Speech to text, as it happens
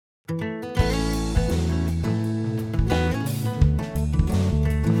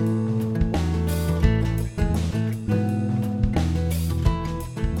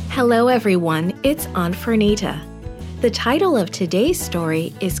Hello everyone, it's Aunt Fernita. The title of today's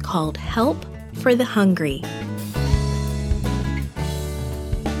story is called Help for the Hungry.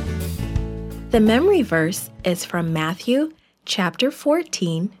 The memory verse is from Matthew chapter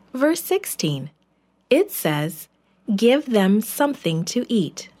 14, verse 16. It says, "Give them something to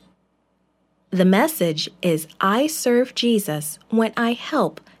eat." The message is, I serve Jesus when I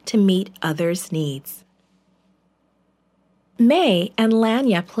help to meet others' needs. May and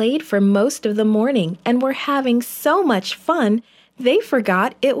Lanya played for most of the morning and were having so much fun they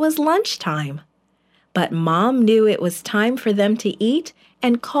forgot it was lunchtime. But Mom knew it was time for them to eat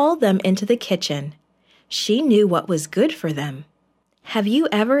and called them into the kitchen. She knew what was good for them. Have you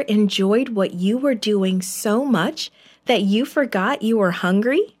ever enjoyed what you were doing so much that you forgot you were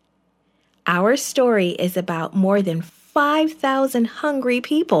hungry? Our story is about more than 5,000 hungry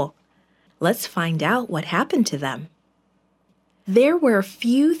people. Let's find out what happened to them. There were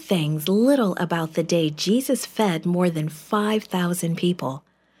few things little about the day Jesus fed more than 5,000 people.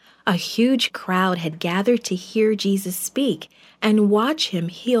 A huge crowd had gathered to hear Jesus speak and watch him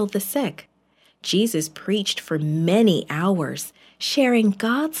heal the sick. Jesus preached for many hours, sharing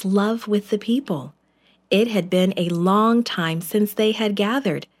God's love with the people. It had been a long time since they had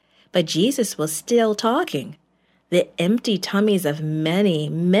gathered, but Jesus was still talking. The empty tummies of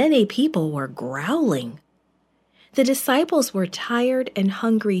many people were growling. The disciples were tired and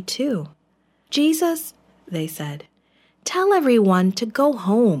hungry too. "Jesus," they said, "tell everyone to go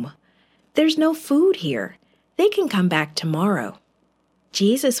home. There's no food here. They can come back tomorrow."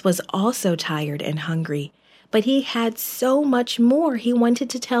 Jesus was also tired and hungry, but he had so much more he wanted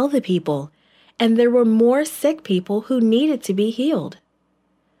to tell the people, and there were more sick people who needed to be healed.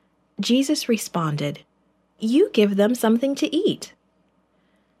 Jesus responded, "You give them something to eat."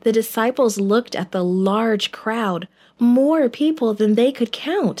 The disciples looked at the large crowd, more people than they could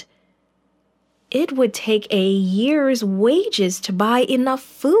count. "It would take a year's wages to buy enough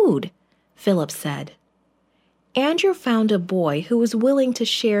food," Philip said. Andrew found a boy who was willing to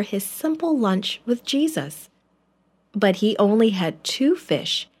share his simple lunch with Jesus. But he only had 2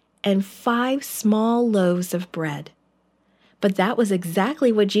 fish and 5 small loaves of bread. But that was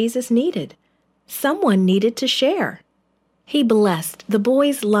exactly what Jesus needed. Someone needed to share. He blessed the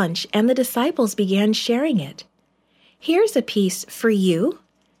boy's lunch and the disciples began sharing it. "Here's a piece for you,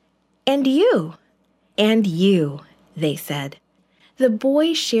 and you, and you," they said. The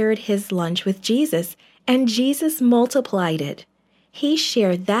boy shared his lunch with Jesus, and Jesus multiplied it. He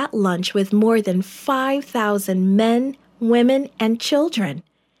shared that lunch with more than 5,000 men, women, and children.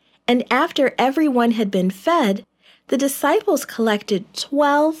 And after everyone had been fed, the disciples collected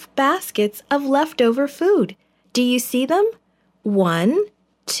 12 baskets of leftover food. Do you see them? 1,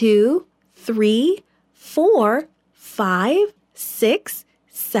 2, 3, 4, 5, 6,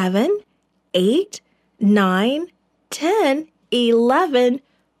 7, 8, 9, 10, 11,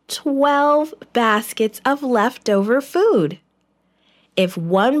 12 baskets of leftover food. If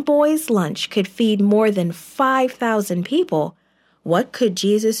one boy's lunch could feed more than 5,000 people, what could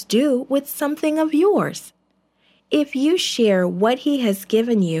Jesus do with something of yours? If you share what he has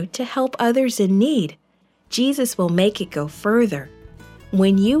given you to help others in need, Jesus will make it go further.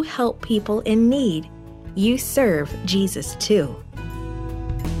 When you help people in need, you serve Jesus too.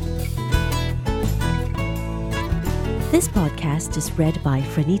 This podcast is read by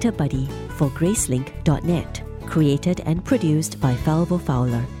Fernita Buddy for Gracelink.net. Created and produced by Falvo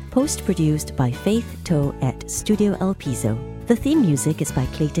Fowler. Post-produced by Faith Toe at Studio El Piso. The theme music is by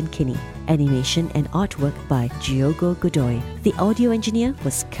Clayton Kinney. Animation and artwork by Giogo Godoy. The audio engineer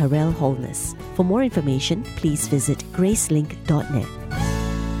was Karel Holness. For more information, please visit Gracelink.net.